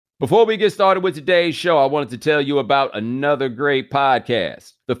Before we get started with today's show, I wanted to tell you about another great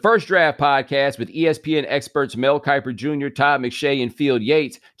podcast. The First Draft Podcast with ESPN experts Mel Kiper Jr., Todd McShay, and Field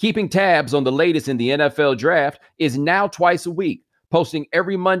Yates, keeping tabs on the latest in the NFL Draft, is now twice a week, posting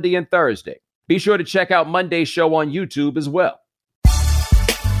every Monday and Thursday. Be sure to check out Monday's show on YouTube as well.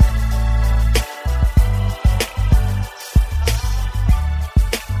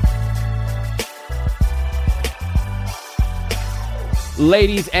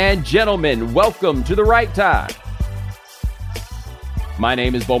 Ladies and gentlemen, welcome to The Right Time. My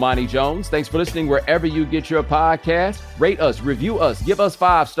name is Bomani Jones. Thanks for listening wherever you get your podcast. Rate us, review us, give us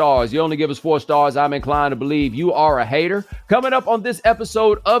 5 stars. You only give us 4 stars, I'm inclined to believe you are a hater. Coming up on this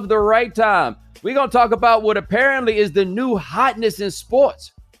episode of The Right Time, we're going to talk about what apparently is the new hotness in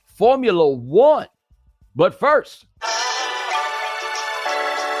sports, Formula One. But first,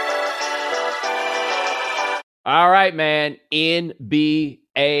 all right, man, NBA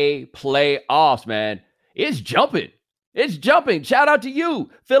playoffs, man. It's jumping. It's jumping. Shout out to you,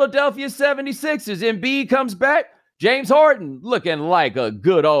 Philadelphia 76ers. Embiid comes back. James Harden looking like a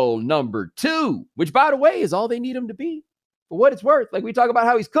good old number 2, which, by the way, is all they need him to be for what it's worth. Like we talk about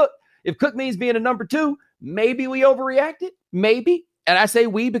how he's cooked. If cook means being a number 2, maybe we overreacted. Maybe. And I say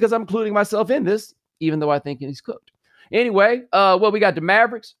we because I'm including myself in this, even though I think he's cooked. Anyway, we got the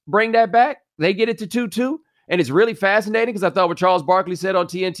Mavericks. Bring that back. They get it to 2-2. And it's really fascinating because I thought what Charles Barkley said on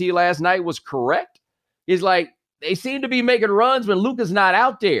TNT last night was correct. It's like they seem to be making runs when Luka's not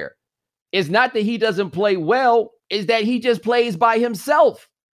out there. It's not that he doesn't play well. It's that he just plays by himself,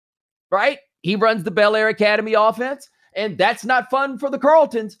 right? He runs the Bel Air Academy offense, and that's not fun for the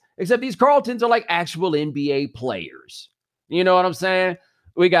Carltons, except these Carltons are like actual NBA players. You know what I'm saying?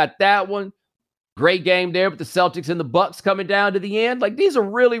 We got that one. Great game there with the Celtics and the Bucks coming down to the end. Like these are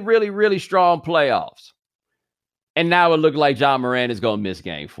really, really, really strong playoffs. And now it looked like Ja Morant is going to miss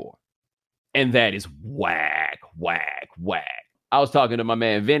game 4. And that is whack, whack, whack. I was talking to my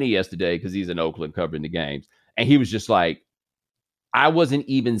man Vinny yesterday because he's in Oakland covering the games. And he was just like, I wasn't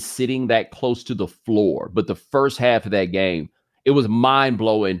even sitting that close to the floor. But the first half of that game, it was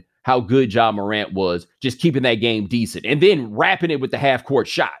mind-blowing how good Ja Morant was just keeping that game decent. And then wrapping it with the half-court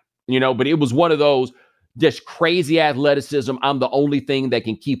shot. But it was one of those just crazy athleticism. I'm the only thing that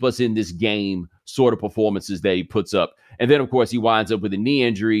can keep us in this game sort of performances that he puts up. And then, of course, he winds up with a knee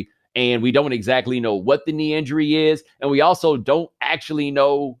injury, and we don't exactly know what the knee injury is. And we also don't actually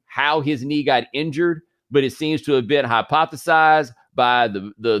know how his knee got injured, but it seems to have been hypothesized by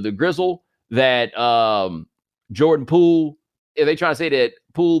the Grizzle that Jordan Poole, are they trying to say that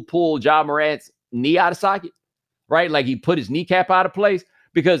Poole pulled Ja Morant's knee out of socket, right? Like he put his kneecap out of place?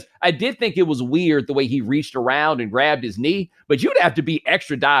 Because I did think it was weird the way he reached around and grabbed his knee, but you'd have to be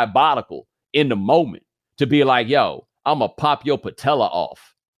extra diabolical in the moment to be like, yo, I'm going to pop your patella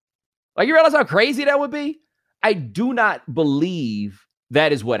off. Like, you realize how crazy that would be? I do not believe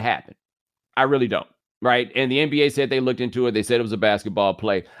that is what happened. I really don't, right? And the NBA said they looked into it. They said it was a basketball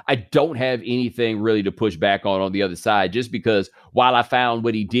play. I don't have anything really to push back on the other side, just because while I found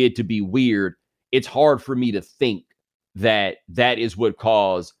what he did to be weird, it's hard for me to think that is what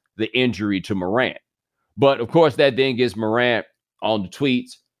caused the injury to Morant. But, of course, that then gets Morant on the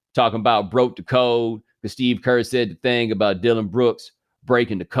tweets talking about broke the code, because Steve Kerr said the thing about Dylan Brooks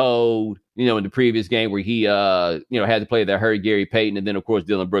breaking the code, in the previous game where he, had to play that hurt Gary Payton. And then, of course,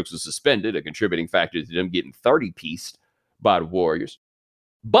 Dylan Brooks was suspended, a contributing factor to them getting 30-pieced by the Warriors.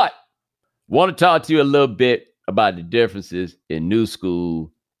 But want to talk to you a little bit about the differences in new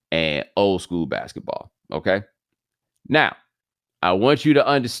school and old school basketball, okay? Now, I want you to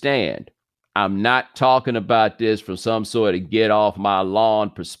understand, I'm not talking about this from some sort of get off my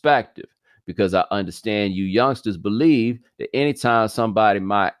lawn perspective, because I understand you youngsters believe that anytime somebody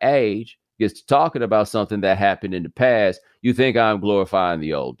my age gets to talking about something that happened in the past, you think I'm glorifying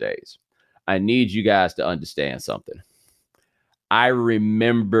the old days. I need you guys to understand something. I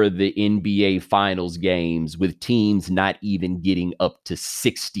remember the NBA Finals games with teams not even getting up to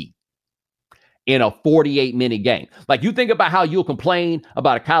 60. In a 48-minute game. Like, you think about how you'll complain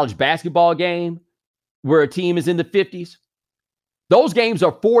about a college basketball game where a team is in the 50s. Those games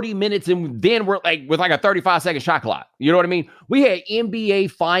are 40 minutes, and then we're like with like a 35-second shot clock. You know what I mean? We had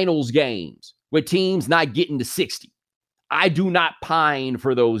NBA Finals games with teams not getting to 60. I do not pine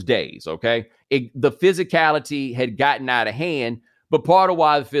for those days, okay? The physicality had gotten out of hand, but part of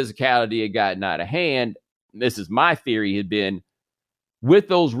why the physicality had gotten out of hand, this is my theory, had been with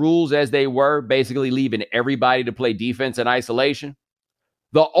those rules as they were, basically leaving everybody to play defense in isolation,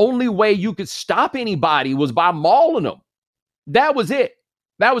 the only way you could stop anybody was by mauling them. That was it.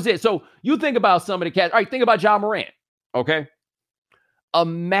 That was it. So you think about some of the cats. All right, think about Ja Morant, okay?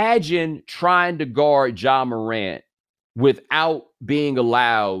 Imagine trying to guard Ja Morant without being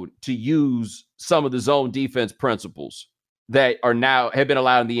allowed to use some of the zone defense principles that are now have been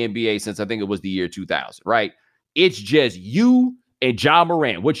allowed in the NBA since I think it was the year 2000, right? It's just you and Ja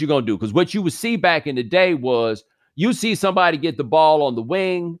Morant. What you going to do? Because what you would see back in the day was you see somebody get the ball on the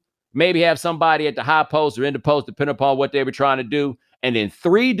wing, maybe have somebody at the high post or in the post, depending upon what they were trying to do. And then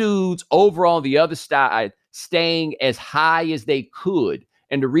three dudes over on the other side staying as high as they could.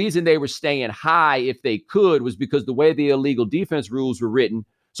 And the reason they were staying high if they could was because the way the illegal defense rules were written.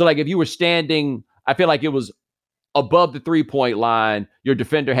 So like if you were standing, I feel like it was above the 3-point line, your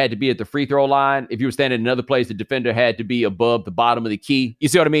defender had to be at the free throw line. If you were standing in another place, the defender had to be above the bottom of the key. You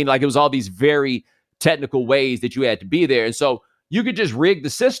see what I mean? Like it was all these very technical ways that you had to be there. And so you could just rig the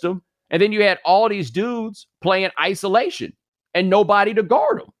system. And then you had all these dudes playing isolation and nobody to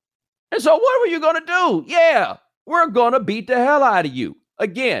guard them. And so what were you going to do? Yeah, we're going to beat the hell out of you.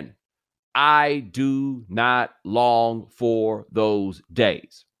 Again, I do not long for those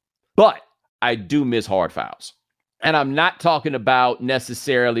days, but I do miss hard fouls. And I'm not talking about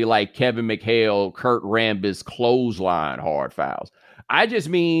necessarily like Kevin McHale, Kurt Rambis, clothesline hard fouls. I just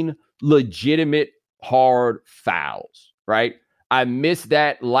mean legitimate hard fouls, right? I miss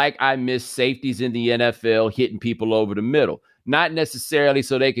that like I miss safeties in the NFL hitting people over the middle. Not necessarily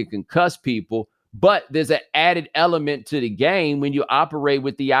so they can concuss people, but there's an added element to the game when you operate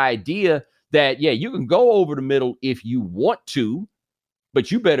with the idea that, yeah, you can go over the middle if you want to,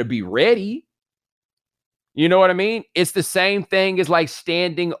 but you better be ready. You know what I mean? It's the same thing as like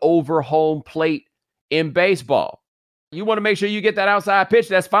standing over home plate in baseball. You want to make sure you get that outside pitch,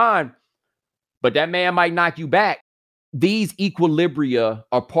 that's fine. But that man might knock you back. These equilibria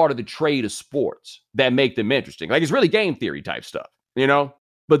are part of the trade of sports that make them interesting. Like it's really game theory type stuff, you know?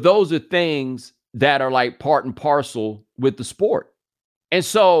 But those are things that are like part and parcel with the sport. And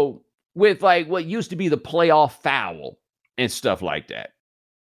so with like what used to be the playoff foul and stuff like that,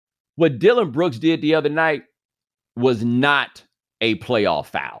 what Dillon Brooks did the other night was not a playoff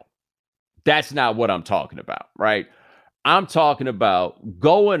foul. That's not what I'm talking about, right? I'm talking about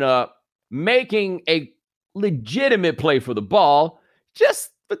going up, making a legitimate play for the ball,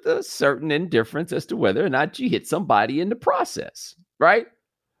 just with a certain indifference as to whether or not you hit somebody in the process, right?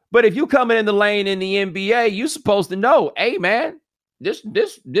 But if you coming in the lane in the NBA, you're supposed to know, hey, man, this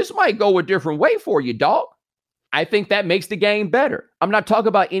might go a different way for you, dog. I think that makes the game better. I'm not talking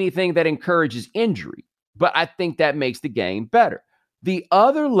about anything that encourages injury, but I think that makes the game better. The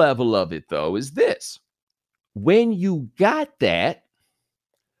other level of it, though, is this. When you got that,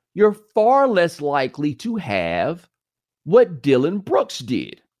 you're far less likely to have what Dillon Brooks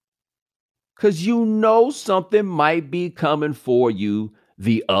did. Because you know something might be coming for you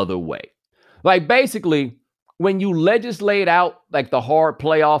the other way. Like basically, when you legislate out like the hard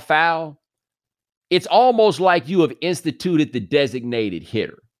playoff foul, it's almost like you have instituted the designated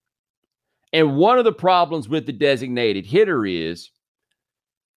hitter. And one of the problems with the designated hitter is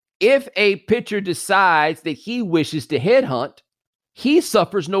if a pitcher decides that he wishes to headhunt, he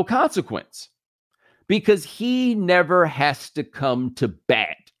suffers no consequence because he never has to come to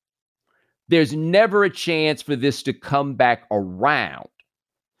bat. There's never a chance for this to come back around.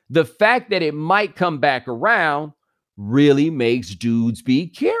 The fact that it might come back around really makes dudes be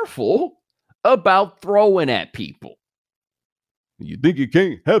careful about throwing at people. You think it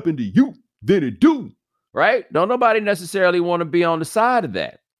can't happen to you, then it do, right? Don't nobody necessarily want to be on the side of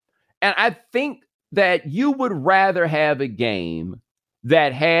that. And I think that you would rather have a game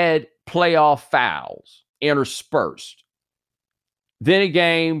that had playoff fouls interspersed than a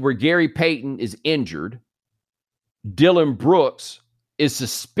game where Gary Payton is injured, Dillon Brooks is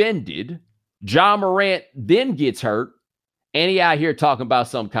suspended, Ja Morant then gets hurt, and he out here talking about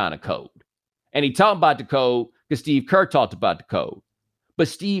some kind of code. And he talking about the code because Steve Kerr talked about the code. But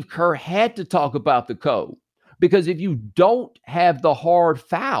Steve Kerr had to talk about the code because if you don't have the hard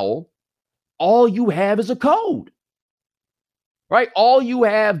foul, all you have is a code, right? All you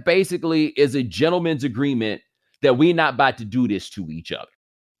have basically is a gentleman's agreement that we're not about to do this to each other.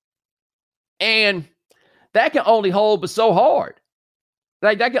 And that can only hold but so hard.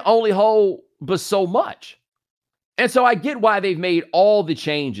 Like that can only hold but so much. And so I get why they've made all the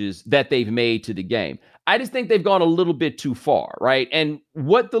changes that they've made to the game. I just think they've gone a little bit too far, right? And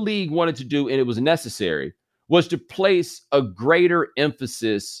what the league wanted to do, and it was necessary, was to place a greater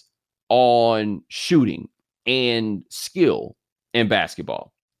emphasis on shooting and skill in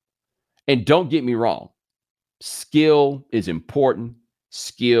basketball. And don't get me wrong, skill is important.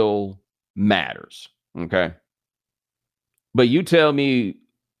 Skill matters, okay? But you tell me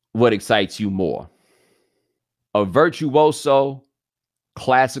what excites you more. A virtuoso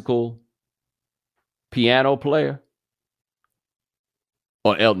classical piano player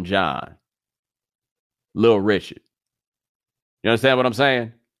or Elton John, Little Richard? You understand what I'm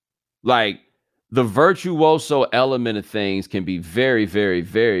saying? Like, the virtuoso element of things can be very, very,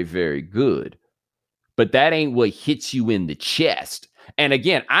 very, very good, but that ain't what hits you in the chest. And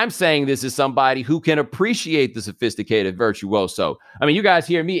again, I'm saying this as somebody who can appreciate the sophisticated virtuoso. I mean, you guys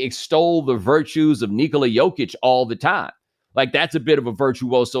hear me extol the virtues of Nikola Jokic all the time. Like, that's a bit of a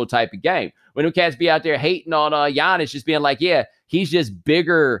virtuoso type of game. When the cats be out there hating on Giannis, just being like, yeah, he's just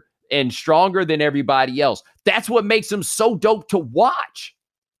bigger and stronger than everybody else. That's what makes him so dope to watch.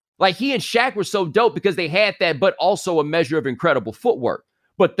 Like, he and Shaq were so dope because they had that, but also a measure of incredible footwork.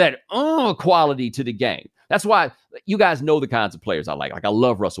 But that quality to the game. That's why you guys know the kinds of players I like. Like, I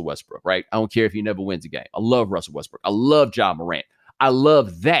love Russell Westbrook, right? I don't care if he never wins a game. I love Russell Westbrook. I love Ja Morant. I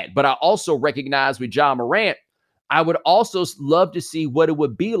love that. But I also recognize with Ja Morant, I would also love to see what it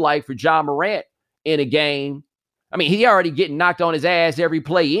would be like for Ja Morant in a game. I mean, he already getting knocked on his ass every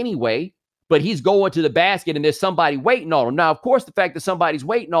play anyway, but he's going to the basket and there's somebody waiting on him. Now, of course, the fact that somebody's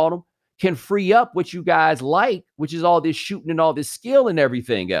waiting on him can free up what you guys like, which is all this shooting and all this skill and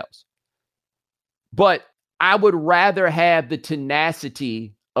everything else. But I would rather have the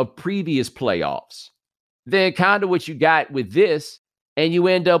tenacity of previous playoffs than kind of what you got with this. And you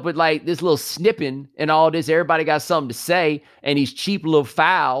end up with like this little snipping and all this. Everybody got something to say and these cheap little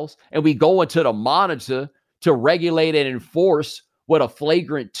fouls. And we go into the monitor to regulate and enforce what a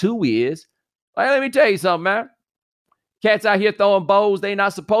flagrant 2 is. Like, let me tell you something, man. Cats out here throwing bows they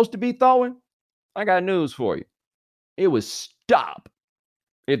not supposed to be throwing. I got news for you. It would stop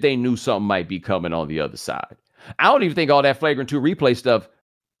if they knew something might be coming on the other side. I don't even think all that flagrant 2 replay stuff,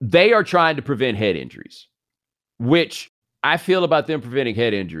 they are trying to prevent head injuries, which I feel about them preventing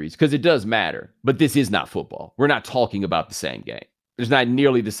head injuries because it does matter. But this is not football. We're not talking about the same game. There's not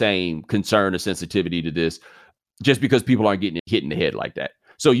nearly the same concern or sensitivity to this just because people aren't getting hit in the head like that.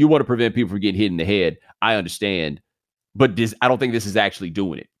 So you want to prevent people from getting hit in the head. I understand. But I don't think this is actually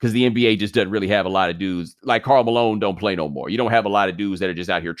doing it because the NBA just doesn't really have a lot of dudes like Karl Malone don't play no more. You don't have a lot of dudes that are just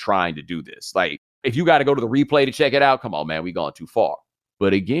out here trying to do this. Like, if you got to go to the replay to check it out, come on, man, we gone too far.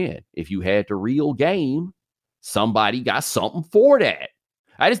 But again, if you had the real game, somebody got something for that.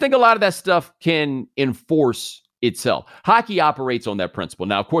 I just think a lot of that stuff can enforce itself. Hockey operates on that principle.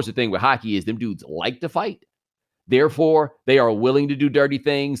 Now, of course, the thing with hockey is them dudes like to fight. Therefore, they are willing to do dirty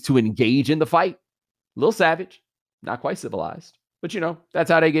things to engage in the fight. A little savage. Not quite civilized, but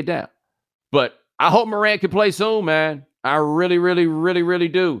that's how they get down. But I hope Morant can play soon, man. I really, really, really, really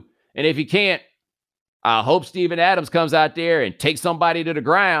do. And if he can't, I hope Steven Adams comes out there and takes somebody to the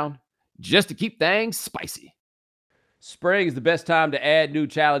ground just to keep things spicy. Spring is the best time to add new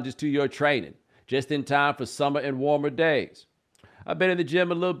challenges to your training, just in time for summer and warmer days. I've been in the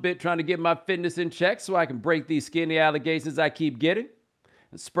gym a little bit trying to get my fitness in check so I can break these skinny allegations I keep getting.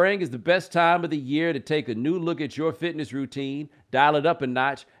 Spring is the best time of the year to take a new look at your fitness routine, dial it up a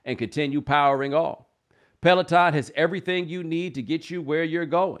notch, and continue powering on. Peloton has everything you need to get you where you're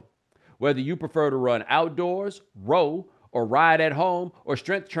going. Whether you prefer to run outdoors, row, or ride at home, or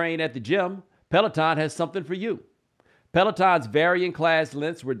strength train at the gym, Peloton has something for you. Peloton's varying class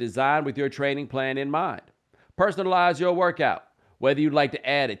lengths were designed with your training plan in mind. Personalize your workout. Whether you'd like to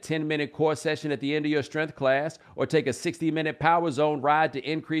add a 10-minute core session at the end of your strength class or take a 60-minute power zone ride to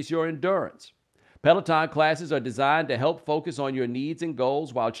increase your endurance. Peloton classes are designed to help focus on your needs and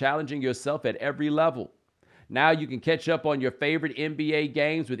goals while challenging yourself at every level. Now you can catch up on your favorite NBA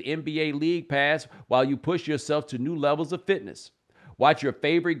games with NBA League Pass while you push yourself to new levels of fitness. Watch your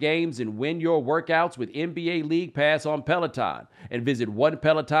favorite games and win your workouts with NBA League Pass on Peloton and visit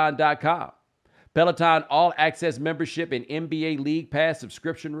onepeloton.com. Peloton All-Access membership and NBA League Pass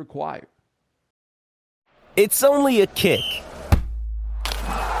subscription required. It's only a kick,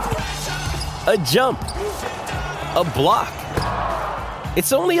 a jump, a block.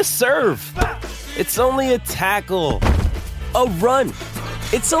 It's only a serve. It's only a tackle, a run.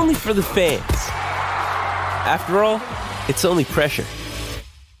 It's only for the fans. After all, it's only pressure.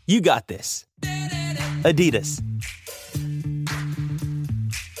 You got this. Adidas.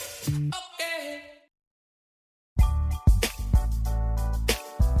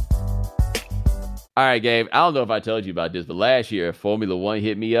 All right, Gabe, I don't know if I told you about this, but last year, Formula One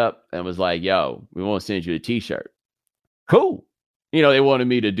hit me up and was like, yo, we want to send you a t-shirt. Cool. They wanted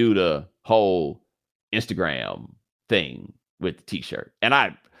me to do the whole Instagram thing with the t-shirt.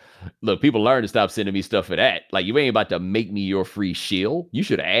 And look, people learn to stop sending me stuff for that. Like, you ain't about to make me your free shield. You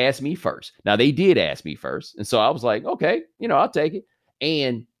should have asked me first. Now, they did ask me first. And so I was like, okay, I'll take it.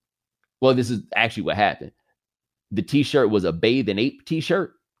 And, well, this is actually what happened. the t-shirt was a Bathe in Ape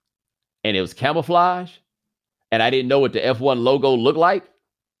t-shirt and it was camouflage. And I didn't know what the F1 logo looked like.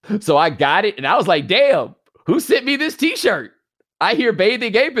 So I got it and I was like, damn, who sent me this t-shirt? I hear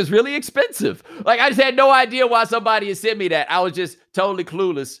Bathing Ape is really expensive. Like, I just had no idea why somebody had sent me that. I was just totally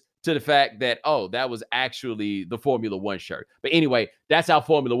clueless to the fact that, oh, that was actually the Formula One shirt. But anyway, that's how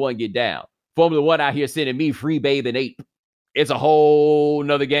Formula One get down. Formula One out here sending me free Bathing Ape. It's a whole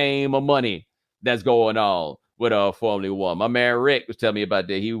nother game of money that's going on with Formula One. My man Rick was telling me about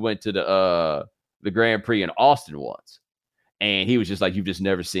that. He went to the Grand Prix in Austin once. And he was just like, you've just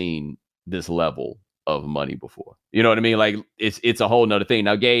never seen this level of money before. You know what I mean? Like, it's a whole nother thing.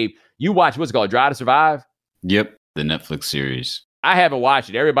 Now, Gabe, you watch what's called Drive to Survive? Yep, the Netflix series. I haven't watched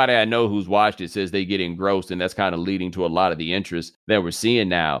it. Everybody I know who's watched it says they get engrossed, and that's kind of leading to a lot of the interest that we're seeing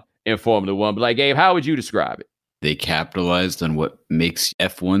now in Formula One. But like, Gabe, how would you describe it? They capitalized on what makes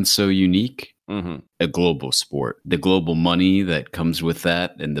F1 so unique. A global sport. The global money that comes with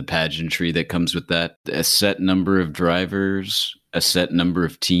that and the pageantry that comes with that. A set number of drivers, a set number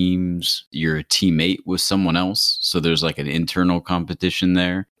of teams. You're a teammate with someone else. So there's like an internal competition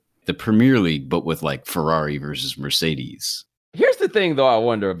there. The Premier League, but with like Ferrari versus Mercedes. Here's the thing, though, I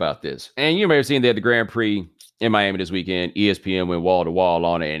wonder about this. And you may have seen that the Grand Prix in Miami this weekend, ESPN went wall to wall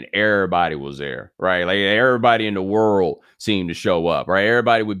on it, and everybody was there, right? Like, everybody in the world seemed to show up, right?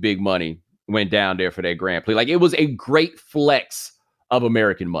 Everybody with big money went down there for that Grand Prix. Like, it was a great flex of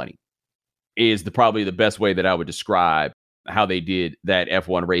American money is probably the best way that I would describe how they did that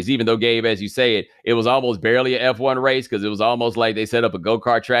F1 race. Even though, Gabe, as you say it was almost barely a F1 race because it was almost like they set up a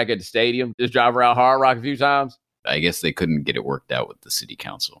go-kart track at the stadium. Just drive around Hard Rock a few times. I guess they couldn't get it worked out with the city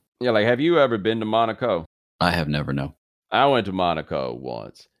council. Yeah, like, have you ever been to Monaco? I have never, no. I went to Monaco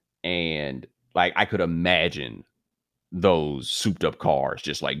once, and like, I could imagine those souped up cars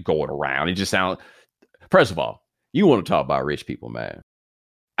just like going around. It just sounds, first of all, you want to talk about rich people, man.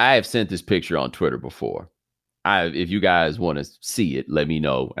 I have sent this picture on Twitter before. If you guys want to see it, let me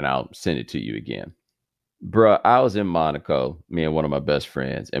know and I'll send it to you again. Bruh, I was in Monaco, me and one of my best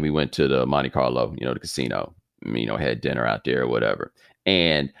friends, and we went to the Monte Carlo, the casino, had dinner out there or whatever.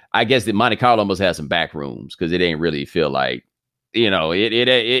 And I guess that Monte Carlo must have some back rooms because it ain't really feel like,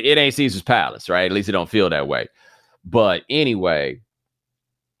 it ain't Caesar's Palace, right? At least it don't feel that way. But anyway,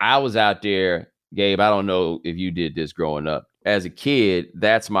 I was out there, Gabe. I don't know if you did this growing up. As a kid,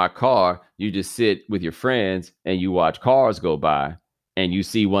 that's my car. You just sit with your friends and you watch cars go by and you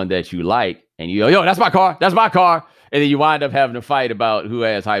see one that you like and you go, yo, that's my car. That's my car. And then you wind up having a fight about who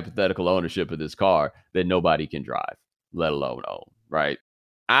has hypothetical ownership of this car that nobody can drive, let alone own, right?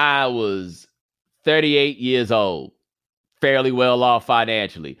 I was 38 years old, fairly well off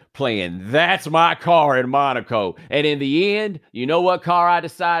financially, playing That's My Car in Monaco. And in the end, you know what car I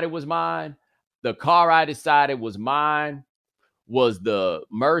decided was mine? The car I decided was mine was the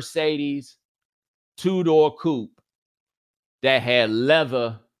Mercedes two-door coupe that had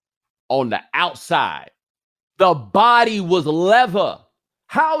leather on the outside. The body was leather.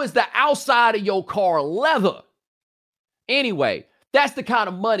 How is the outside of your car leather? Anyway, that's the kind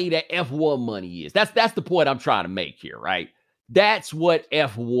of money that F1 money is. That's the point I'm trying to make here, right? That's what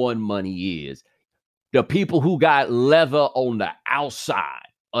F1 money is. The people who got leather on the outside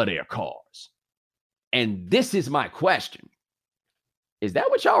of their cars. And this is my question. Is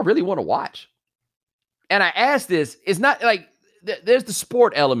that what y'all really want to watch? And I ask this, it's not like, there's the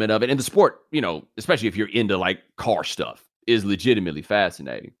sport element of it. And the sport, especially if you're into like car stuff, is legitimately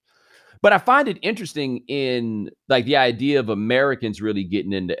fascinating. But I find it interesting in like the idea of Americans really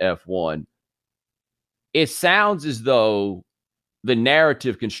getting into F1. It sounds as though the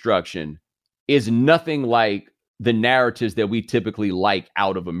narrative construction is nothing like the narratives that we typically like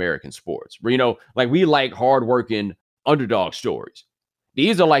out of American sports. Where, like we like hardworking underdog stories.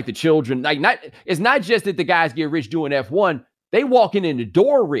 These are like the children, it's not just that the guys get rich doing F1. They walking in the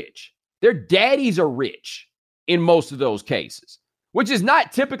door rich. Their daddies are rich in most of those cases, which is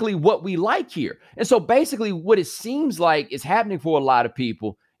not typically what we like here. And so basically what it seems like is happening for a lot of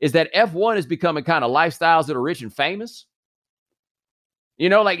people is that F1 is becoming kind of lifestyles that are rich and famous.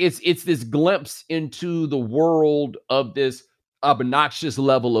 Like it's this glimpse into the world of this obnoxious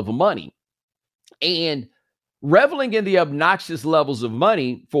level of money. And reveling in the obnoxious levels of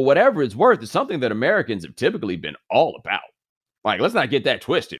money, for whatever it's worth, is something that Americans have typically been all about. Like, let's not get that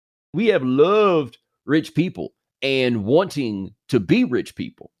twisted. We have loved rich people and wanting to be rich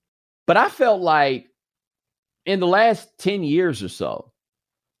people. But I felt like in the last 10 years or so,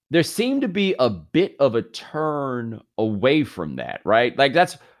 there seemed to be a bit of a turn away from that, right? Like,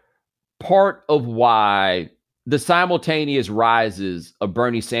 that's part of why the simultaneous rises of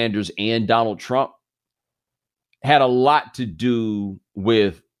Bernie Sanders and Donald Trump had a lot to do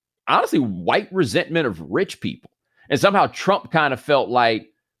with, honestly, white resentment of rich people. And somehow Trump kind of felt like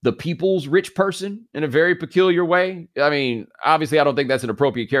the people's rich person in a very peculiar way. I mean, obviously, I don't think that's an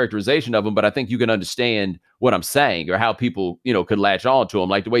appropriate characterization of him, but I think you can understand what I'm saying or how people, could latch on to him.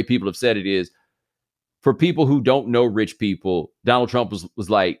 Like the way people have said it is, for people who don't know rich people, Donald Trump was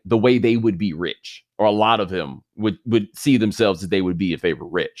like the way they would be rich, or a lot of them would see themselves as they would be if they were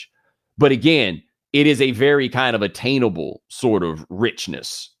rich. But again, it is a very kind of attainable sort of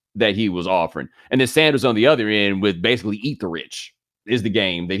richness that he was offering. And then Sanders on the other end with basically eat the rich is the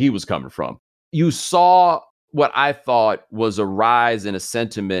game that he was coming from. You saw what I thought was a rise in a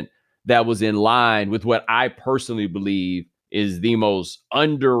sentiment that was in line with what I personally believe is the most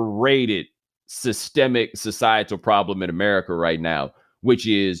underrated systemic societal problem in America right now, which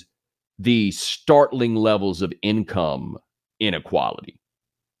is the startling levels of income inequality.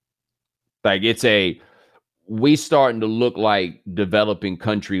 Like we starting to look like developing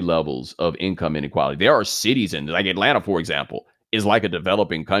country levels of income inequality. There are cities like Atlanta, for example, is like a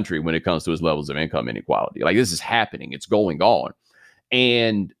developing country when it comes to its levels of income inequality. Like this is happening. It's going on.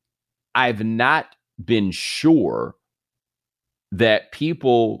 And I've not been sure that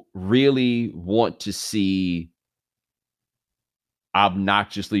people really want to see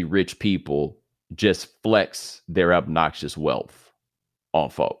obnoxiously rich people just flex their obnoxious wealth on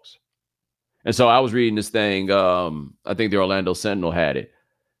folks. And so I was reading this thing, I think the Orlando Sentinel had it,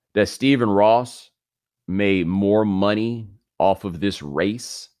 that Stephen Ross made more money off of this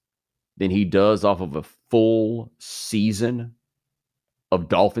race than he does off of a full season of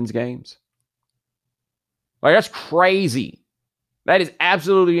Dolphins games. Like, that's crazy. That is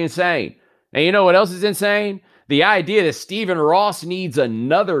absolutely insane. And you know what else is insane? The idea that Stephen Ross needs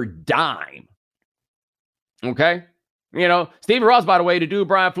another dime. Okay? Stephen Ross, by the way, the dude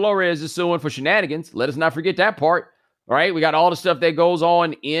Brian Flores is suing for shenanigans. Let us not forget that part. All right? We got all the stuff that goes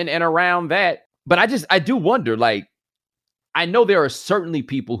on in and around that. But I do wonder, like, I know there are certainly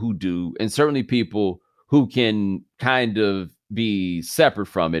people who do, and certainly people who can kind of be separate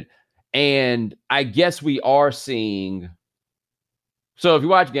from it. And I guess we are seeing. So if you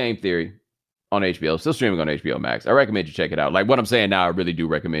watch Game Theory on HBO, still streaming on HBO Max, I recommend you check it out. Like what I'm saying now, I really do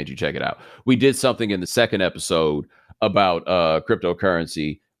recommend you check it out. We did something in the second episode about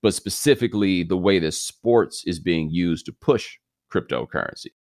cryptocurrency, but specifically the way that sports is being used to push cryptocurrency.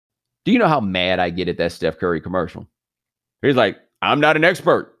 Do you know how mad I get at that Steph Curry commercial? He's like, I'm not an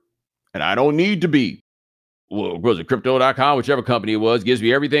expert, and I don't need to be. Well, was it Crypto.com, whichever company it was, gives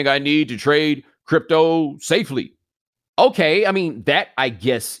me everything I need to trade crypto safely. Okay, I mean, that, I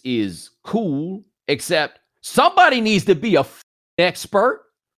guess, is cool, except somebody needs to be a expert.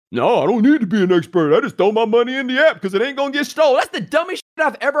 No, I don't need to be an expert. I just throw my money in the app because it ain't going to get stolen. That's the dumbest shit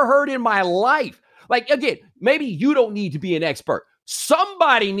I've ever heard in my life. Like, again, maybe you don't need to be an expert.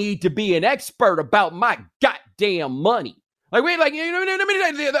 Somebody need to be an expert about my goddamn money. Like,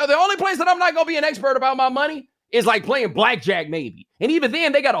 the only place that I'm not going to be an expert about my money is like playing blackjack, maybe. And even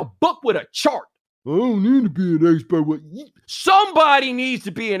then, they got a book with a chart. I don't need to be an expert. Somebody needs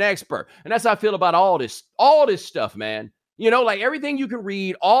to be an expert. And that's how I feel about all this stuff, man. Like everything you can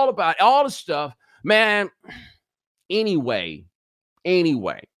read all about, all the stuff, man. Anyway,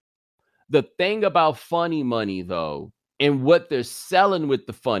 the thing about funny money, though, and what they're selling with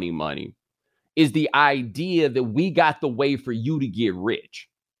the funny money is the idea that we got the way for you to get rich.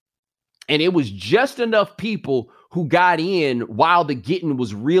 And it was just enough people who got in while the getting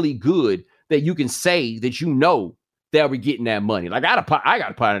was really good that you can say that that we're getting that money. Like I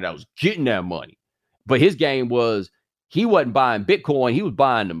got a partner that was getting that money. But his game was he wasn't buying Bitcoin, he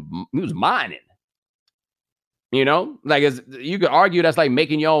was mining. Like you could argue that's like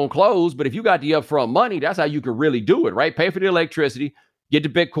making your own clothes, but if you got the upfront money, that's how you could really do it, right? Pay for the electricity, get the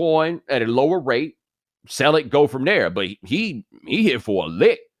Bitcoin at a lower rate, sell it, go from there. But he hit for a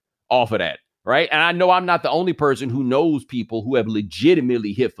lick off of that, right? And I know I'm not the only person who knows people who have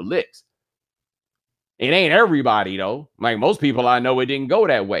legitimately hit for licks. It ain't everybody, though. Like most people I know, it didn't go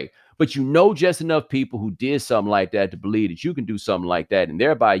that way. But just enough people who did something like that to believe that you can do something like that. And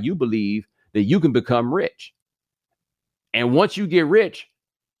thereby you believe that you can become rich. And once you get rich,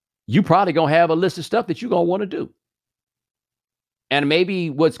 you probably going to have a list of stuff that you're going to want to do. And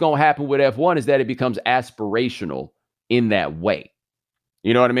maybe what's going to happen with F1 is that it becomes aspirational in that way.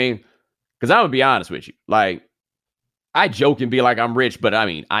 You know what I mean? Because I'm going to be honest with you. Like, I joke and be like, I'm rich, but I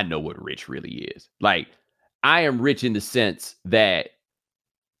mean, I know what rich really is. Like, I am rich in the sense that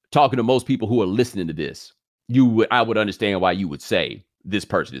talking to most people who are listening to this, I would understand why you would say this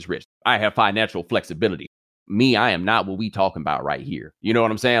person is rich. I have financial flexibility. Me, I am not what we talking about right here. You know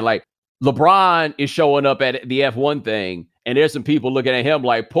what I'm saying? Like, LeBron is showing up at the F1 thing, and there's some people looking at him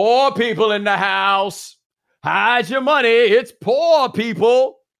like, poor people in the house. Hide your money. It's poor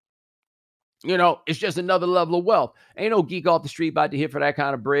people. You know, it's just another level of wealth. Ain't no geek off the street about to hit for that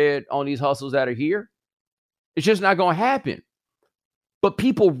kind of bread on these hustles that are here. It's just not going to happen. But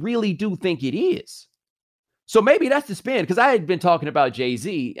people really do think it is. So maybe that's the spin, because I had been talking about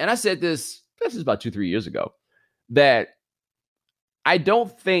Jay-Z, and I said this is about 2-3 years ago, that I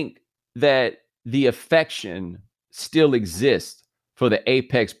don't think that the affection still exists for the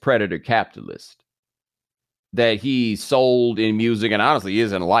apex predator capitalist that he sold in music and honestly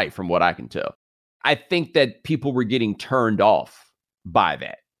is in life, from what I can tell. I think that people were getting turned off by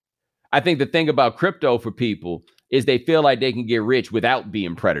that. I think the thing about crypto for people is they feel like they can get rich without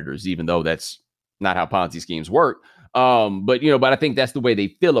being predators, even though that's not how Ponzi schemes work. But I think that's the way they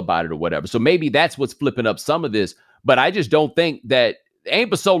feel about it or whatever. So maybe that's what's flipping up some of this. But I just don't think that it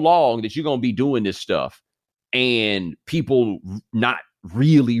ain't for so long that you're going to be doing this stuff and people not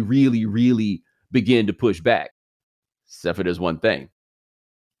really, really, really begin to push back. Except for there's one thing.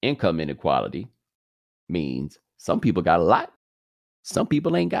 Income inequality means some people got a lot. Some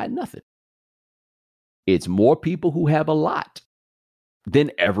people ain't got nothing. It's more people who have a lot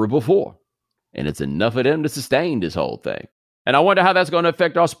than ever before. And it's enough of them to sustain this whole thing. And I wonder how that's going to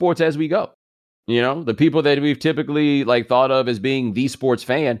affect our sports as we go. You know, the people that we've typically thought of as being the sports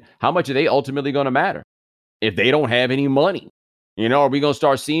fan, how much are they ultimately going to matter if they don't have any money? You know, are we going to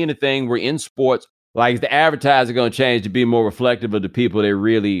start seeing a thing where in sports, the advertiser going to change to be more reflective of the people they're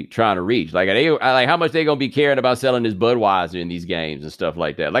really trying to reach? How much they going to be caring about selling this Budweiser in these games and stuff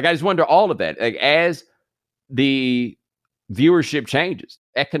like that? I just wonder all of that. As the viewership changes,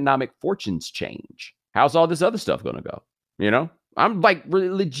 economic fortunes change, how's all this other stuff going to go? You know, I'm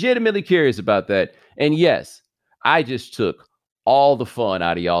legitimately curious about that. And yes, I just took all the fun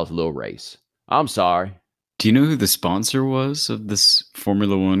out of y'all's little race. I'm sorry. Do you know who the sponsor was of this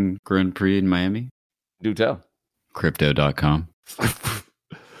Formula One Grand Prix in Miami? Do tell. Crypto.com.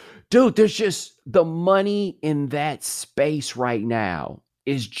 Dude, there's just the money in that space right now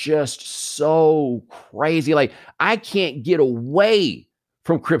is just so crazy. I can't get away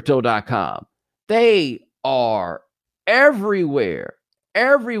from Crypto.com. They are everywhere.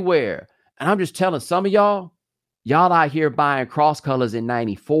 And I'm just telling some of y'all out here buying cross colors in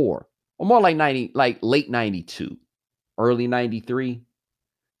 94 or more like late 92, early 93.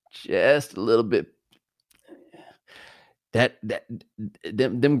 Just a little bit.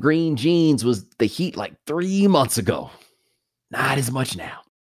 Them green jeans was the heat 3 months ago. Not as much now.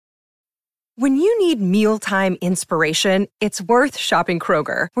 When you need mealtime inspiration, it's worth shopping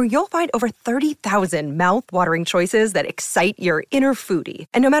Kroger, where you'll find over 30,000 mouth-watering choices that excite your inner foodie.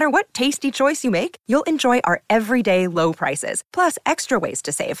 And no matter what tasty choice you make, you'll enjoy our everyday low prices, plus extra ways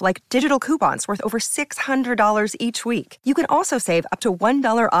to save, like digital coupons worth over $600 each week. You can also save up to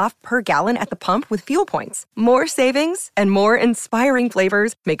 $1 off per gallon at the pump with fuel points. More savings and more inspiring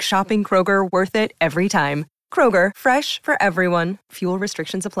flavors make shopping Kroger worth it every time. Kroger, fresh for everyone. Fuel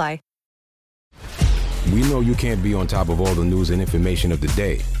restrictions apply. We know you can't be on top of all the news and information of the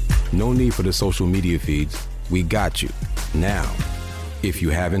day. No need for the social media feeds. We got you. Now, if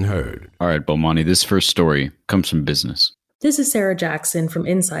you haven't heard. All right, Bomani, this first story comes from business. This is Sarah Jackson from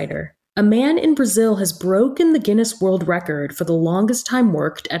Insider. A man in Brazil has broken the Guinness World Record for the longest time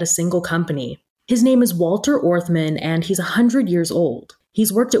worked at a single company. His name is Walter Orthman, and he's 100 years old.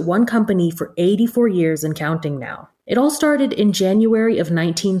 He's worked at one company for 84 years and counting now. It all started in January of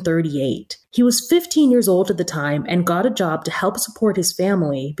 1938. He was 15 years old at the time and got a job to help support his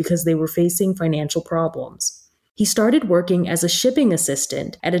family because they were facing financial problems. He started working as a shipping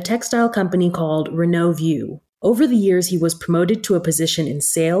assistant at a textile company called Renault View. Over the years, he was promoted to a position in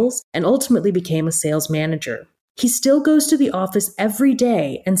sales and ultimately became a sales manager. He still goes to the office every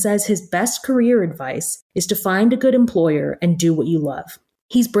day and says his best career advice is to find a good employer and do what you love.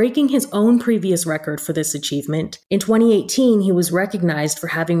 He's breaking his own previous record for this achievement. In 2018, he was recognized for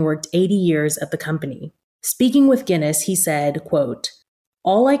having worked 80 years at the company. Speaking with Guinness, he said, quote,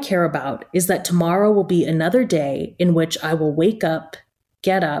 "All I care about is that tomorrow will be another day in which I will wake up,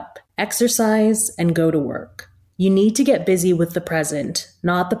 get up, exercise, and go to work. You need to get busy with the present,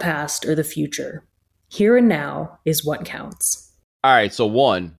 not the past or the future. Here and now is what counts." All right, so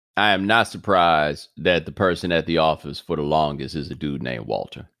one, I am not surprised that the person at the office for the longest is a dude named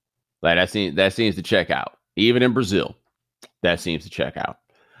Walter. That seems to check out. Even in Brazil, that seems to check out.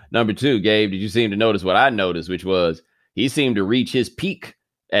 Number two, Gabe, did you seem to notice what I noticed, which was he seemed to reach his peak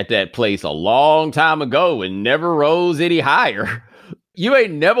at that place a long time ago and never rose any higher. You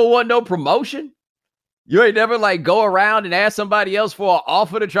ain't never won no promotion? You ain't never like go around and ask somebody else for an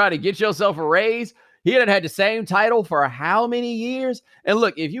offer to try to get yourself a raise. He done had the same title for how many years? And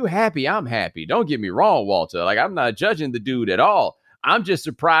look, if you happy, I'm happy. Don't get me wrong, Walter. Like, I'm not judging the dude at all. I'm just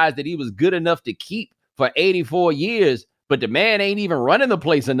surprised that he was good enough to keep for 84 years, but the man ain't even running the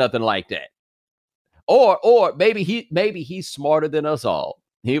place or nothing like that. Or maybe he's smarter than us all.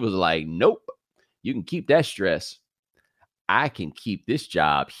 He was like, nope, you can keep that stress. I can keep this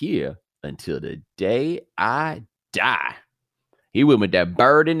job here until the day I die. He went with that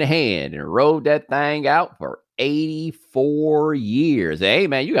bird in the hand and rode that thing out for 84 years. Hey,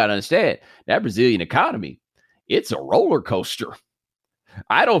 man, you got to understand that Brazilian economy, it's a roller coaster.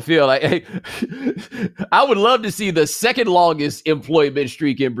 I don't feel like I would love to see the second longest employment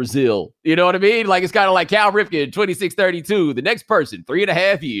streak in Brazil. You know what I mean? Like, it's kind of like Cal Ripken, 2632. The next person,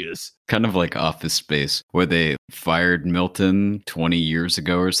 3.5 years. Kind of like Office Space, where they fired Milton 20 years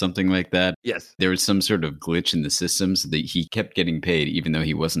ago or something like that. Yes. There was some sort of glitch in the systems that he kept getting paid, even though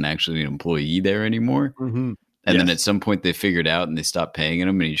he wasn't actually an employee there anymore. Mm-hmm. And then at some point they figured out and they stopped paying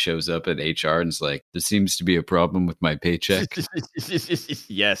him, and he shows up at HR and is like, there seems to be a problem with my paycheck.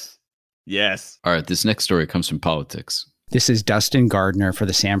 Yes. All right, this next story comes from Politics. This is Dustin Gardner for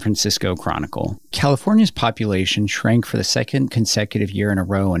the San Francisco Chronicle. California's population shrank for the second consecutive year in a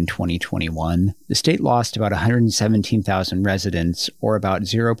row in 2021. The state lost about 117,000 residents, or about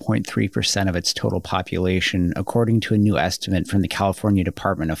 0.3% of its total population, according to a new estimate from the California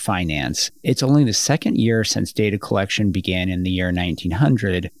Department of Finance. It's only the second year since data collection began in the year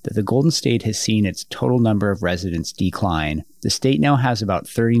 1900 that the Golden State has seen its total number of residents decline. The state now has about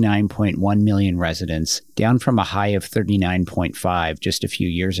 39.1 million residents, down from a high of 39.5 just a few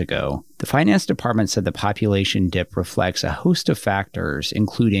years ago. The finance department said the population dip reflects a host of factors,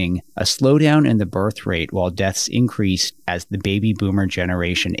 including a slowdown in the birth rate while deaths increased as the baby boomer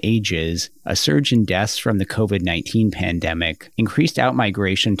generation ages, a surge in deaths from the COVID-19 pandemic, increased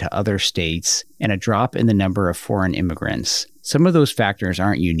outmigration to other states, and a drop in the number of foreign immigrants. Some of those factors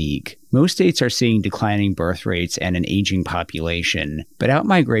aren't unique. Most states are seeing declining birth rates and an aging population, but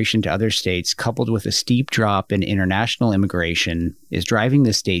outmigration to other states, coupled with a steep drop in international immigration, is driving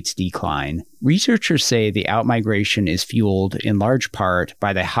the state's decline. Researchers say the outmigration is fueled in large part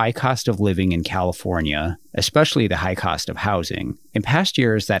by the high cost of living in California, especially the high cost of housing. In past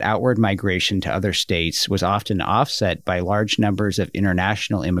years, that outward migration to other states was often offset by large numbers of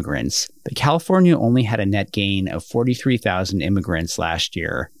international immigrants, but California only had a net gain of 43,000 immigrants last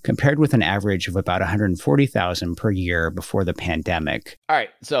year, compared with an average of about 140,000 per year before the pandemic. All right,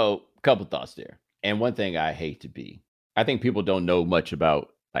 so a couple thoughts there. And one thing I hate to be, I think people don't know much about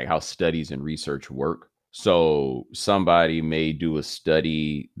like how studies and research work. So somebody may do a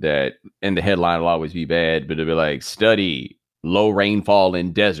study that, and the headline will always be bad, but it'll be like, study low rainfall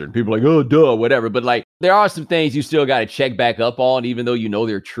in desert. People are like, oh, duh, whatever. But like, there are some things you still got to check back up on, even though you know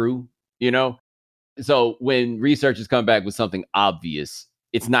they're true, you know? So when researchers come back with something obvious,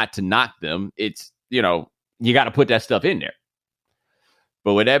 it's not to knock them. It's, you know, you got to put that stuff in there.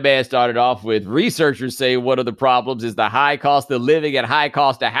 But when that man started off with researchers say one of the problems is the high cost of living and high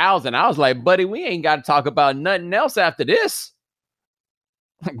cost of housing, I was like, buddy, we ain't got to talk about nothing else after this.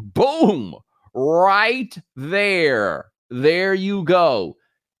 Like, boom, right there. There you go.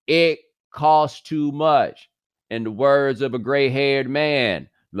 It costs too much. In the words of a gray-haired man,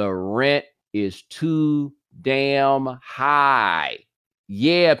 the rent is too damn high.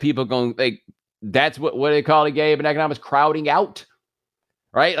 Yeah, people going, like, that's what do they call it, Gabe, in economics? Crowding out.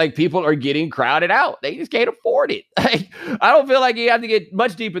 Right? Like, people are getting crowded out. They just can't afford it. I don't feel like you have to get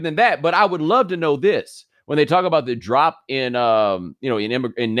much deeper than that, but I would love to know this. When they talk about the drop in,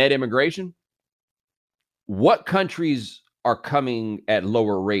 in net immigration, what countries are coming at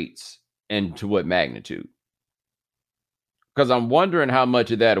lower rates and to what magnitude? Because I'm wondering how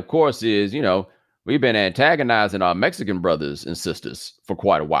much of that, of course, is, you know, we've been antagonizing our Mexican brothers and sisters for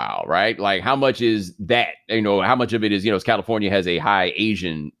quite a while, right? Like, how much is that? You know, how much of it is, you know, California has a high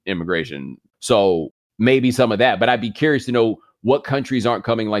Asian immigration. So maybe some of that, but I'd be curious to know what countries aren't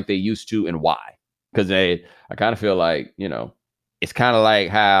coming like they used to and why. Because I kind of feel like, you know, it's kind of like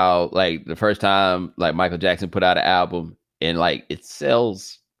how, like, the first time, like, Michael Jackson put out an album and, like, it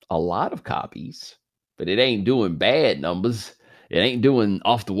sells a lot of copies, but it ain't doing bad numbers. It ain't doing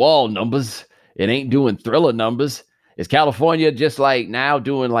off the wall numbers. It ain't doing Thriller numbers. Is California just like now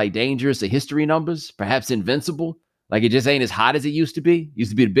doing like Dangerous or History numbers? Perhaps Invincible? Like, it just ain't as hot as it used to be.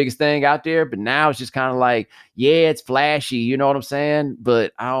 Used to be the biggest thing out there, but now it's just kind of like, yeah, it's flashy. You know what I'm saying?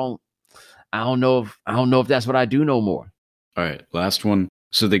 But I don't know if that's what I do no more. All right, last one.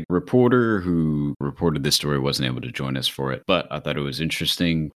 So the reporter who reported this story wasn't able to join us for it, but I thought it was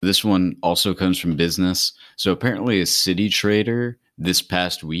interesting. This one also comes from business. So apparently a Citi trader this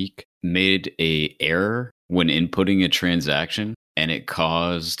past week made a error when inputting a transaction, and it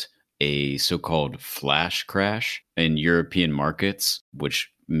caused a so-called flash crash in European markets,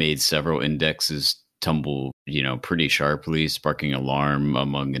 which made several indexes tumble, pretty sharply, sparking alarm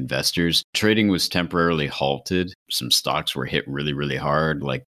among investors. Trading was temporarily halted. Some stocks were hit really, really hard,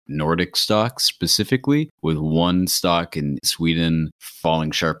 like Nordic stocks specifically, with one stock in Sweden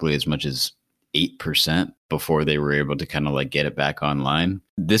falling sharply as much as 8% before they were able to kind of get it back online.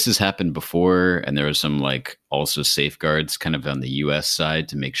 This has happened before, and there are some also safeguards kind of on the US side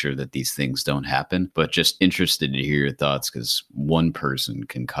to make sure that these things don't happen. But just interested to hear your thoughts, because one person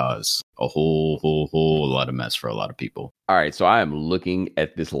can cause a whole lot of mess for a lot of people. All right, so I am looking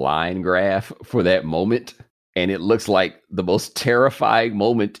at this line graph for that moment, and it looks like the most terrifying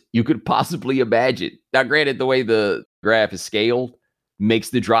moment you could possibly imagine. Now, granted, the way the graph is scaled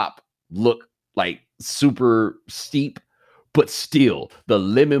makes the drop look super steep, but still the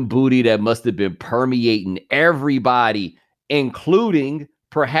lemon booty that must have been permeating everybody, including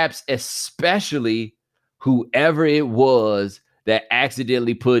perhaps especially whoever it was that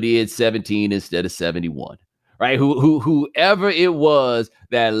accidentally put in 17 instead of 71, right? Whoever it was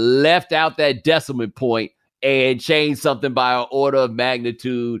that left out that decimal point and changed something by an order of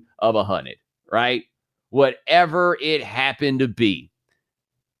magnitude of 100, right? Whatever it happened to be.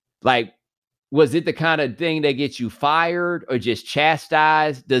 Was it the kind of thing that gets you fired or just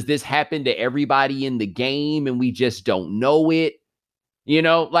chastised? Does this happen to everybody in the game and we just don't know it? You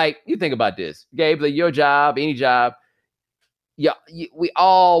think about this, Gabe, your job, any job, we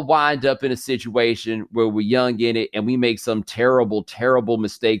all wind up in a situation where we're young in it and we make some terrible, terrible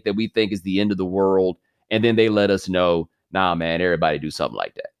mistake that we think is the end of the world. And then they let us know, nah, man, everybody do something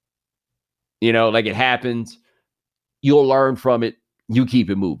like that. It happens. You'll learn from it. You keep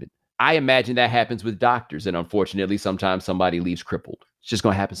it moving. I imagine that happens with doctors. And unfortunately, sometimes somebody leaves crippled. It's just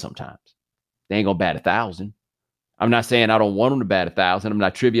going to happen sometimes. They ain't going to bat 1,000. I'm not saying I don't want them to bat 1,000. I'm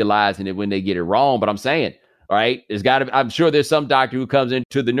not trivializing it when they get it wrong, but I'm saying, all right, I'm sure there's some doctor who comes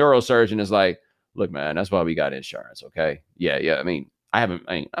into the neurosurgeon and is like, look, man, that's why we got insurance. Okay. Yeah. I mean, I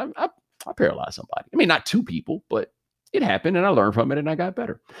paralyzed somebody. I mean, not 2 people, but it happened and I learned from it and I got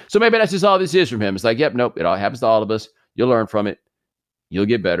better. So maybe that's just all this is from him. It's yep, nope. It all happens to all of us. You'll learn from it. You'll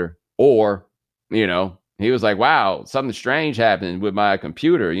get better. Or, he was like, wow, something strange happened with my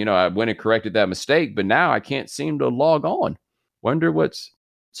computer. I went and corrected that mistake, but now I can't seem to log on. Wonder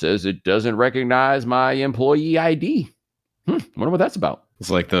says it doesn't recognize my employee ID. Wonder what that's about.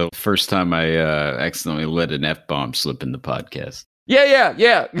 It's like the first time I accidentally let an F-bomb slip in the podcast.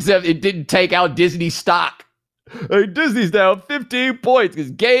 Yeah. Except it didn't take out Disney stock. Disney's down 15 points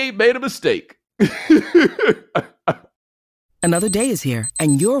because Gabe made a mistake. Another day is here,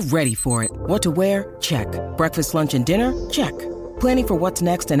 and you're ready for it. What to wear? Check. Breakfast, lunch, and dinner? Check. Planning for what's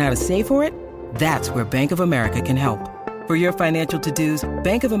next and how to save for it? That's where Bank of America can help. For your financial to-dos,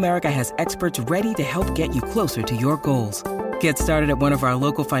 Bank of America has experts ready to help get you closer to your goals. Get started at one of our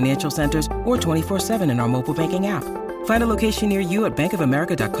local financial centers or 24/7 in our mobile banking app. Find a location near you at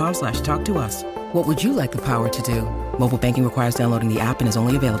bankofamerica.com/talktous. What would you like the power to do? Mobile banking requires downloading the app and is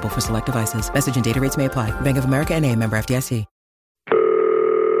only available for select devices. Message and data rates may apply. Bank of America NA, member FDIC.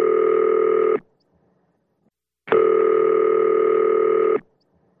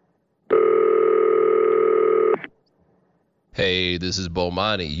 Hey, this is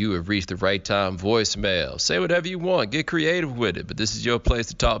Bomani. You have reached the right time voicemail. Say whatever you want. Get creative with it. But this is your place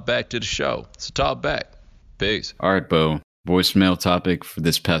to talk back to the show. So talk back. Peace. All right, Bo. Voicemail topic for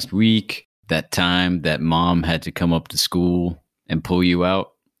this past week. That time that mom had to come up to school and pull you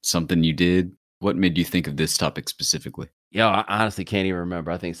out. Something you did. What made you think of this topic specifically? I honestly can't even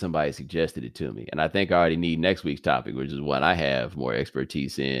remember. I think somebody suggested it to me. And I think I already need next week's topic, which is one I have more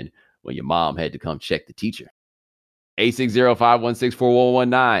expertise in, when your mom had to come check the teacher.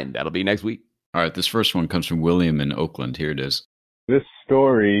 860-516-4119. That'll be next week. All right, this first one comes from William in Oakland. Here it is. This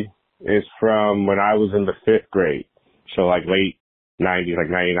story is from when I was in the 5th grade. So late 90s,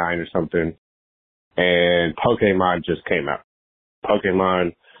 99 or something. And Pokemon just came out.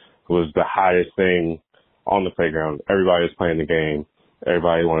 Pokemon was the hottest thing on the playground. Everybody was playing the game.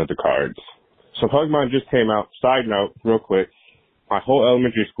 Everybody wanted the cards. So Pokemon just came out. Side note, real quick. My whole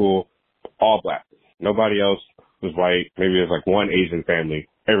elementary school, all black. Nobody else was white. Maybe there's one Asian family.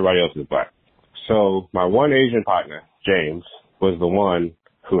 Everybody else is black. So my one Asian partner, James, was the one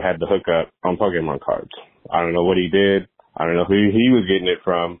who had the hookup on Pokemon cards. I don't know what he did. I don't know who he was getting it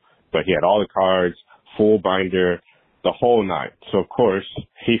from, but he had all the cards, full binder, the whole night. So, of course,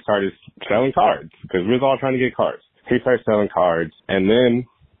 he started selling cards because we was all trying to get cards. He started selling cards. And then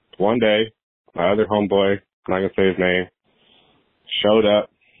one day, my other homeboy, I'm not going to say his name, showed up,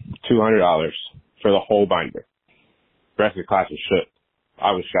 $200 for the whole binder. The rest of the class was shook.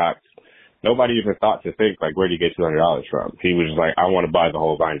 I was shocked. Nobody even thought to think, like, where did you get $200 from? He was just like, I want to buy the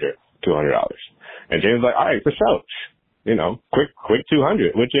whole binder, $200. And James was like, all right, for sure. You know, quick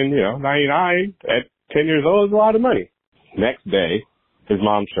 200, which in, 99 at 10 years old is a lot of money. Next day, his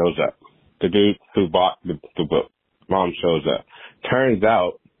mom shows up. The dude who bought the book, mom shows up. Turns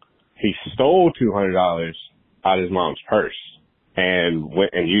out he stole $200 out of his mom's purse and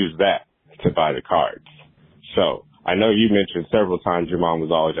went and used that to buy the cards. So I know you mentioned several times your mom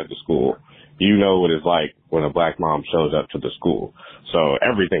was always at the school. You know what it's like when a black mom shows up to the school. So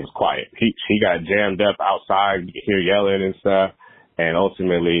everything's quiet. He got jammed up outside. You could hear yelling and stuff. And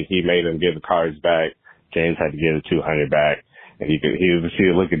ultimately, he made him give the cards back. James had to give the $200 back. And he could see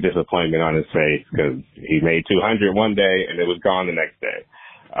a look of disappointment on his face because he made $200 one day and it was gone the next day.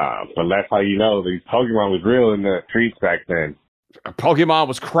 But that's how you know the Pokemon was real in the streets back then. Pokemon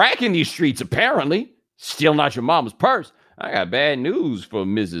was cracking these streets, apparently. Still not your mama's purse. I got bad news for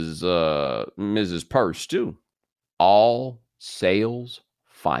Mrs. Purse, too. All sales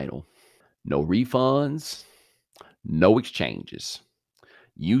final. No refunds, no exchanges.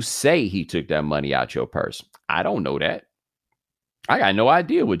 You say he took that money out your purse. I don't know that. I got no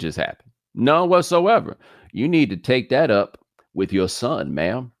idea what just happened. None whatsoever. You need to take that up with your son,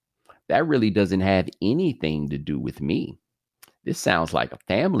 ma'am. That really doesn't have anything to do with me. This sounds like a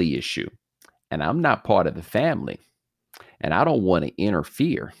family issue, and I'm not part of the family, and I don't want to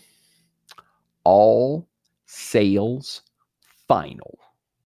interfere. All sales final.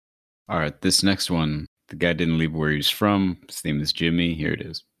 All right, this next one, the guy didn't leave where he's from. His name is Jimmy. Here it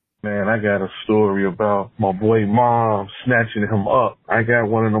is. Man, I got a story about my boy mom snatching him up. I got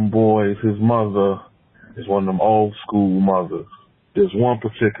one of them boys, his mother is one of them old school mothers. This one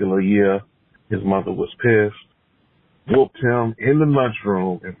particular year, his mother was pissed, whooped him in the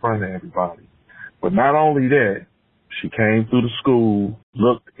lunchroom in front of everybody. But not only that, she came through the school,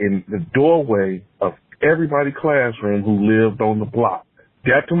 looked in the doorway of everybody's classroom who lived on the block.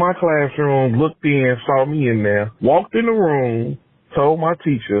 Got to my classroom, looked in, saw me in there, walked in the room, told my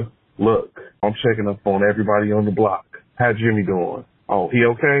teacher, look, I'm checking up on everybody on the block. How's Jimmy doing? Oh, he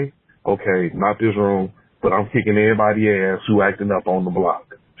okay? Okay, not this room, but I'm kicking everybody's ass who acting up on the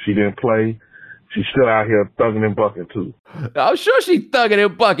block. She didn't play. She's still out here thugging and bucking, too. I'm sure she thugging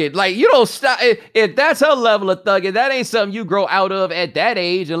and bucking. Like, you don't stop. If that's her level of thugging, that ain't something you grow out of at that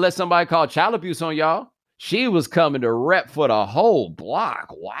age unless somebody called child abuse on y'all. She was coming to rep for the whole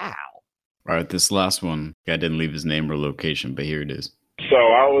block. Wow. All right, this last one, guy didn't leave his name or location, but here it is. So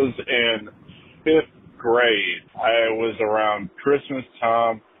I was in 5th grade. It was around Christmas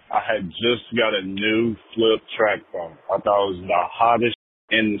time. I had just got a new flip track phone. I thought it was the hottest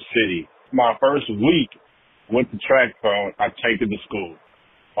in the city. My first week with the track phone, I take it to school.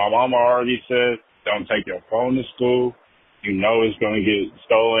 My mama already said, don't take your phone to school. You know it's going to get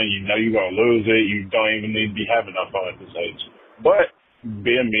stolen. You know you're going to lose it. You don't even need to be having a phone at this age. But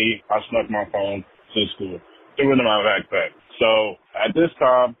being me, I snuck my phone to school, threw it in my backpack. So at this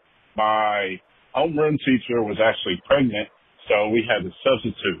time, my homeroom teacher was actually pregnant, so we had a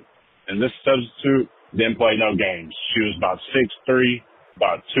substitute. And this substitute didn't play no games. She was about 6'3",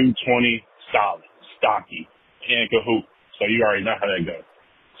 about 220, solid, stocky, and cahoot. So you already know how that goes.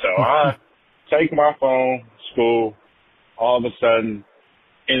 So I take my phone to school. All of a sudden,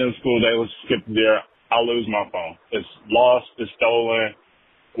 end of the school day, let's skip there. I lose my phone. It's lost, it's stolen,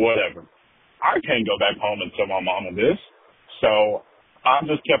 whatever. I can't go back home and tell my mama this. So I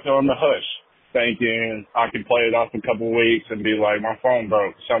just kept it on the hush, thinking I could play it off a couple of weeks and be like, my phone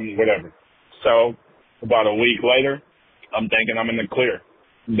broke, something, whatever. So about a week later, I'm thinking I'm in the clear.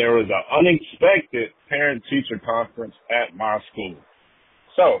 There was an unexpected parent-teacher conference at my school.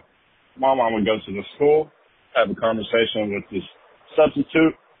 So my mom would go to the school, have a conversation with this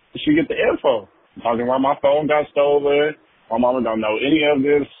substitute, and she get the info. Talking about my phone got stolen, my mama don't know any of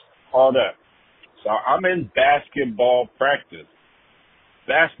this, all that. So I'm in basketball practice.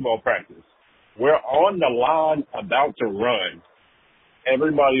 We're on the line about to run.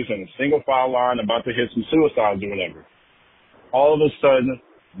 Everybody's in a single file line about to hit some suicides or whatever. All of a sudden,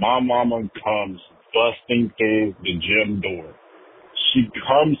 my mama comes busting through the gym door. She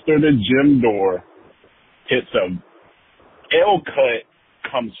comes through the gym door, hits a L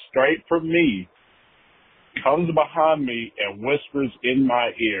cut, comes straight for me, comes behind me and whispers in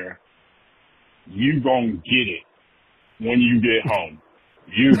my ear, you gonna get it when you get home.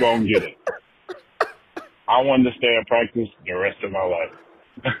 You gonna get it. I wanted to stay in practice the rest of my life.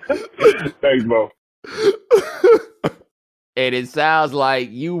 Thanks, Bo. And it sounds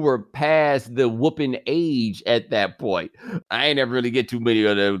like you were past the whooping age at that point. I ain't never really get too many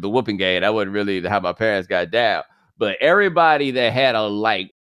of the whooping game. That wasn't really how my parents got down. But everybody that had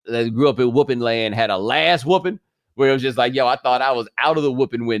that grew up in whooping land had a last whooping where it was just like, yo, I thought I was out of the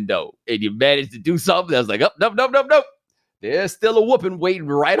whooping window. And you managed to do something. I was like, oh, nope. There's still a whooping waiting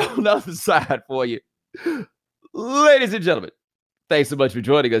right on the other side for you. Ladies and gentlemen, thanks so much for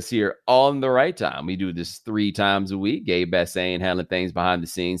joining us here on The Right Time. We do this 3 times a week. Gabe Bassane handling things behind the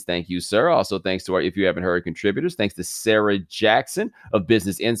scenes. Thank you, sir. Also, thanks to our If You Haven't Heard contributors. Thanks to Sarah Jackson of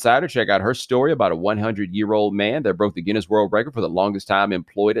Business Insider. Check out her story about a 100-year-old man that broke the Guinness World Record for the longest time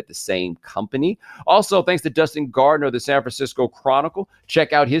employed at the same company. Also, thanks to Dustin Gardner of the San Francisco Chronicle.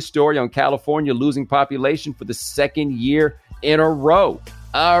 Check out his story on California losing population for the 2nd year in a row.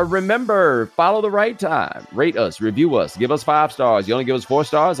 Remember, follow The Right Time. Rate us, review us, give us 5 stars. You only give us 4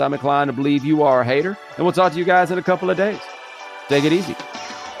 stars, I'm inclined to believe you are a hater. And we'll talk to you guys in a couple of days. Take it easy.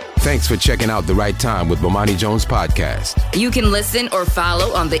 Thanks for checking out The Right Time with Bomani Jones podcast. You can listen or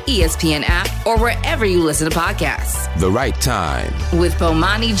follow on the ESPN app or wherever you listen to podcasts. The Right Time with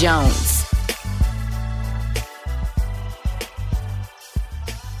Bomani Jones.